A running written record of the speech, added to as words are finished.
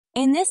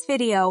In this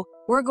video,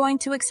 we're going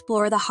to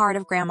explore the heart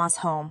of Grandma's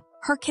home,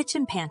 her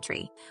kitchen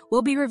pantry.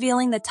 We'll be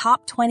revealing the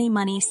top 20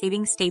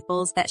 money-saving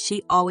staples that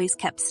she always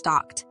kept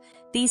stocked.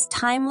 These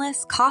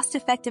timeless,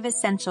 cost-effective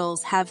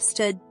essentials have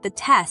stood the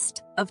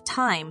test of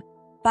time.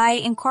 By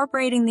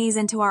incorporating these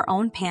into our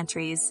own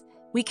pantries,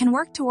 we can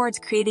work towards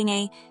creating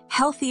a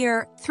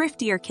healthier,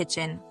 thriftier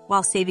kitchen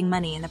while saving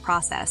money in the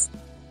process.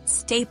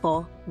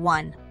 Staple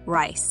 1.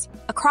 Rice.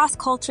 Across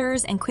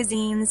cultures and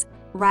cuisines,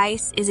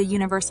 rice is a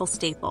universal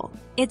staple.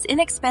 It's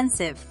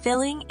inexpensive,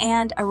 filling,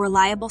 and a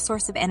reliable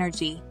source of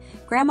energy.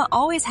 Grandma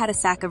always had a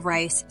sack of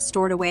rice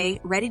stored away,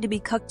 ready to be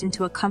cooked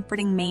into a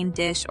comforting main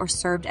dish or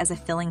served as a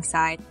filling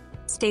side.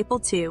 Staple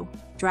 2.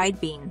 Dried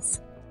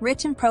beans.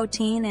 Rich in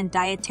protein and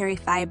dietary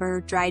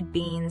fiber, dried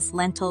beans,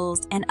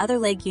 lentils, and other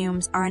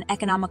legumes are an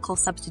economical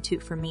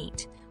substitute for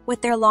meat.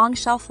 With their long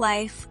shelf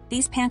life,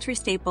 these pantry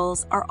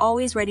staples are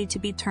always ready to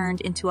be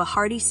turned into a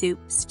hearty soup,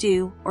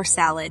 stew, or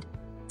salad.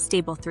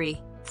 Staple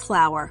 3.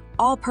 Flour.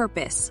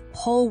 All-purpose,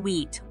 whole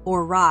wheat,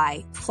 or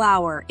rye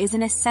flour is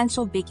an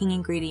essential baking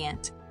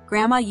ingredient.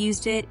 Grandma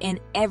used it in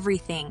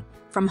everything,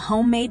 from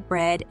homemade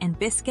bread and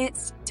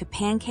biscuits to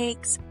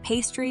pancakes,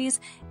 pastries,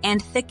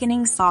 and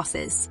thickening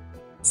sauces.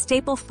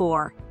 Staple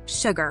 4.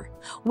 Sugar.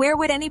 Where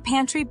would any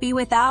pantry be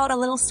without a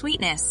little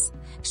sweetness?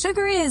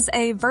 Sugar is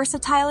a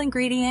versatile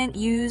ingredient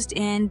used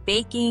in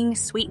baking,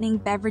 sweetening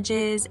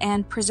beverages,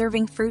 and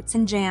preserving fruits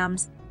and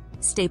jams.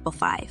 Staple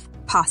 5.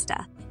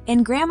 Pasta.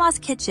 In Grandma's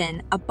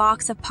kitchen, a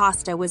box of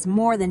pasta was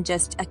more than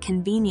just a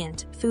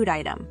convenient food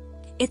item.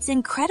 It's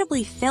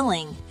incredibly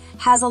filling,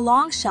 has a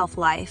long shelf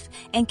life,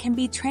 and can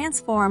be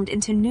transformed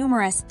into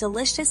numerous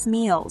delicious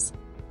meals.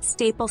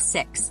 Staple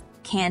 6.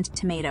 Canned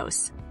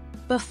tomatoes.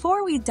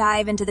 Before we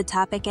dive into the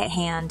topic at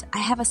hand, I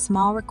have a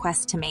small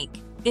request to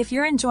make. If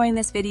you're enjoying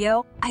this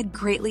video, I'd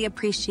greatly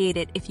appreciate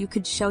it if you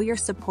could show your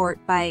support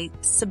by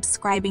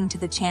subscribing to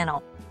the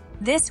channel.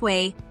 This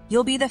way,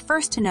 you'll be the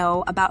first to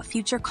know about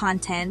future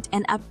content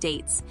and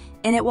updates,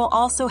 and it will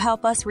also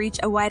help us reach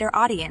a wider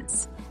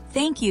audience.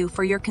 Thank you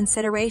for your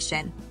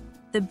consideration.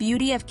 The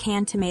beauty of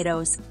canned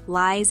tomatoes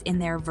lies in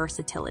their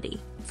versatility.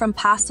 From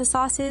pasta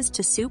sauces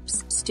to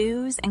soups,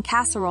 stews, and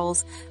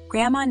casseroles,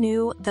 Grandma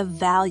knew the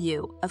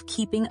value of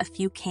keeping a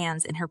few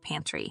cans in her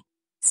pantry.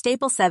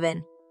 Staple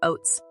 7.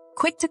 Oats.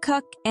 Quick to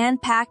cook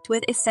and packed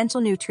with essential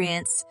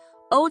nutrients,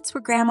 oats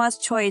were Grandma's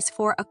choice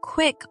for a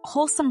quick,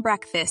 wholesome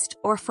breakfast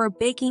or for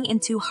baking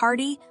into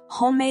hearty,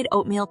 homemade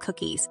oatmeal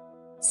cookies.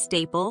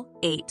 Staple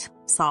 8.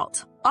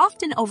 Salt.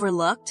 Often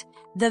overlooked,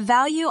 the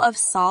value of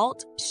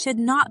salt should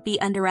not be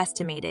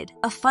underestimated.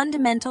 A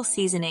fundamental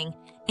seasoning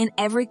in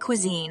every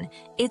cuisine,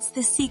 it's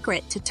the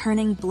secret to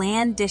turning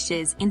bland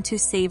dishes into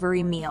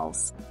savory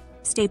meals.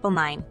 Staple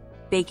 9.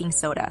 Baking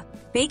soda.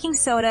 Baking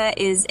soda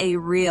is a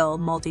real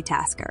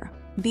multitasker.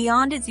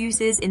 Beyond its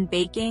uses in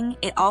baking,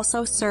 it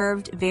also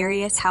served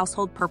various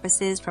household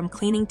purposes from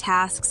cleaning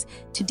tasks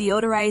to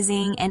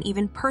deodorizing and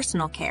even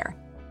personal care.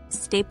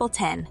 Staple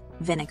 10.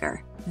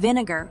 Vinegar.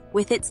 Vinegar,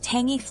 with its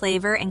tangy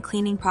flavor and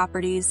cleaning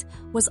properties,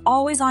 was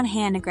always on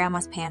hand in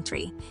Grandma's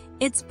pantry.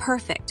 It's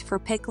perfect for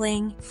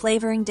pickling,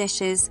 flavoring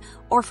dishes,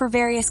 or for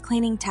various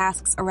cleaning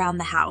tasks around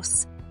the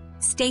house.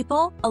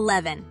 Staple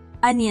 11.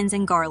 Onions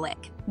and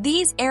garlic.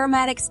 These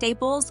aromatic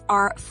staples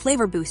are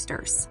flavor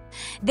boosters.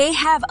 They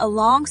have a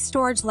long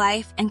storage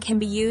life and can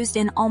be used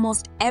in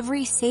almost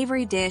every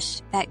savory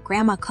dish that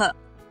Grandma cooked.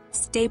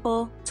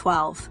 Staple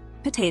 12.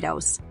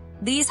 Potatoes.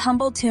 These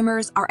humble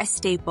tumors are a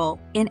staple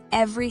in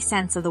every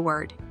sense of the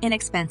word.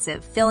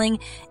 Inexpensive, filling,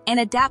 and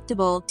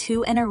adaptable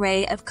to an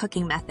array of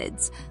cooking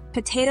methods.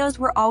 Potatoes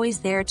were always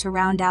there to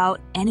round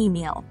out any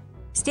meal.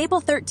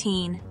 Staple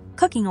 13.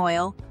 Cooking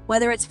oil.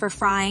 Whether it's for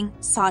frying,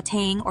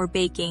 sautéing, or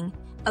baking,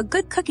 a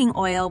good cooking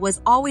oil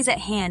was always at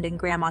hand in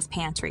Grandma's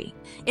pantry.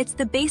 It's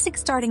the basic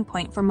starting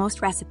point for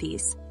most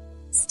recipes.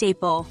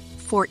 Staple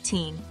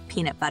 14.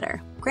 Peanut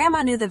butter.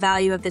 Grandma knew the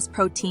value of this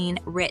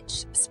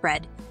protein-rich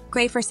spread.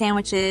 Great for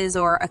sandwiches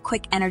or a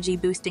quick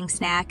energy-boosting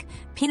snack,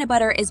 peanut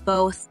butter is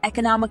both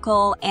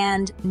economical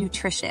and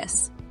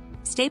nutritious.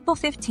 Staple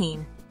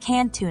 15.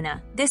 Canned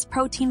tuna. This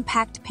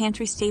protein-packed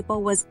pantry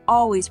staple was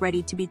always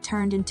ready to be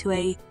turned into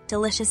a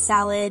delicious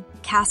salad,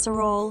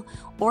 casserole,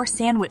 or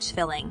sandwich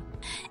filling.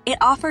 It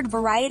offered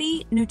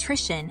variety,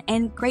 nutrition,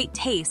 and great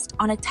taste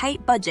on a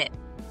tight budget.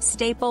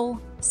 Staple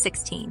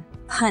 16.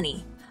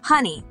 Honey.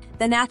 Honey,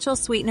 the natural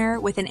sweetener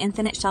with an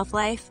infinite shelf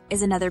life,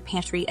 is another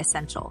pantry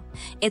essential.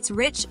 Its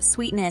rich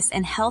sweetness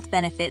and health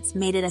benefits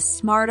made it a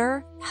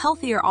smarter,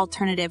 healthier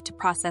alternative to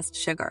processed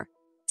sugar.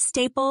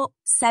 Staple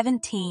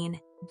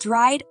 17.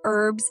 Dried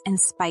herbs and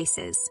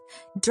spices.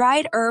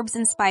 Dried herbs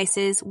and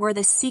spices were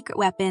the secret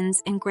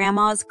weapons in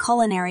Grandma's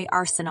culinary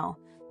arsenal.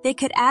 They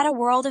could add a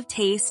world of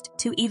taste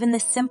to even the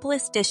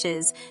simplest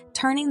dishes,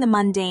 turning the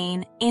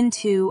mundane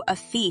into a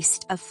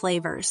feast of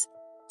flavors.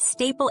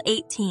 Staple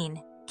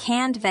 18.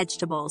 Canned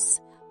vegetables.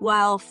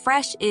 While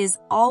fresh is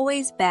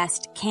always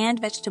best, canned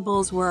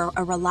vegetables were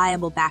a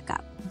reliable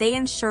backup. They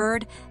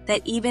ensured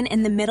that even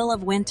in the middle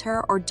of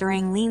winter or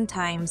during lean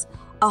times,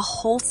 a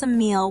wholesome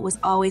meal was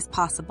always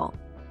possible.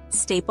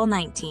 Staple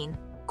 19.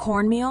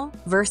 Cornmeal,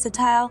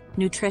 versatile,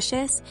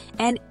 nutritious,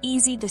 and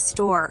easy to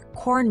store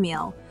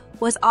cornmeal,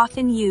 was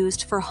often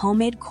used for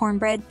homemade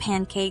cornbread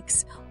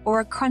pancakes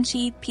or a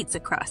crunchy pizza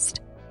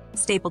crust.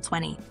 Staple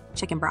 20,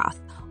 chicken broth.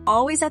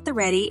 Always at the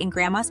ready in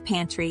Grandma's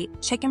pantry,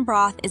 chicken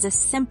broth is a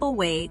simple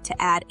way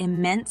to add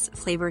immense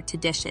flavor to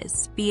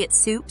dishes, be it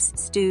soups,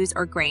 stews,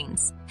 or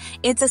grains.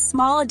 It's a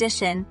small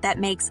addition that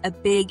makes a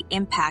big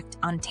impact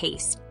on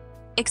taste.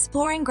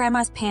 Exploring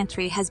Grandma's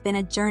pantry has been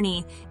a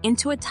journey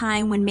into a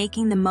time when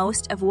making the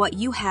most of what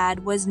you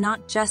had was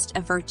not just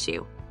a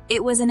virtue.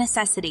 It was a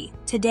necessity.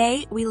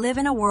 Today, we live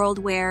in a world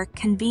where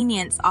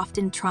convenience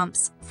often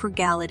trumps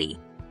frugality.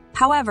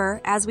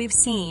 However, as we've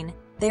seen,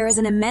 there is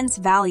an immense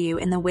value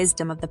in the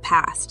wisdom of the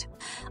past.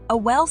 A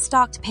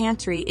well-stocked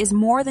pantry is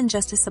more than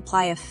just a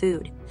supply of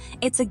food.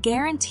 It's a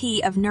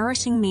guarantee of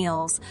nourishing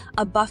meals,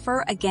 a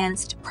buffer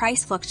against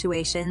price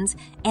fluctuations,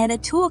 and a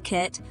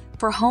toolkit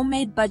for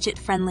homemade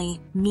budget-friendly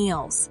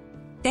meals.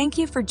 Thank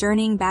you for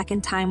journeying back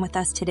in time with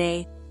us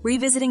today,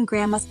 revisiting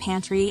Grandma's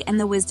pantry and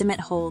the wisdom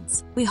it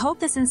holds. We hope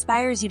this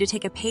inspires you to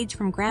take a page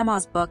from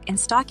Grandma's book and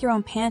stock your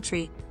own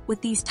pantry with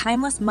these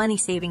timeless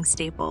money-saving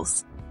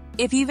staples.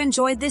 If you've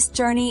enjoyed this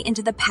journey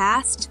into the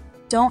past,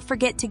 don't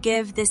forget to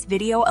give this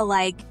video a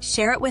like,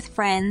 share it with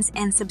friends,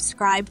 and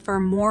subscribe for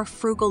more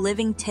frugal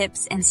living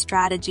tips and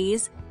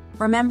strategies.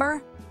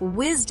 Remember,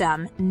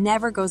 wisdom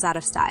never goes out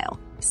of style.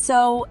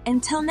 So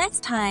until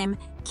next time,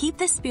 keep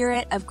the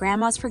spirit of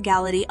Grandma's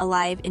frugality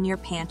alive in your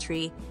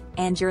pantry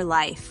and your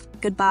life.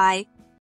 Goodbye.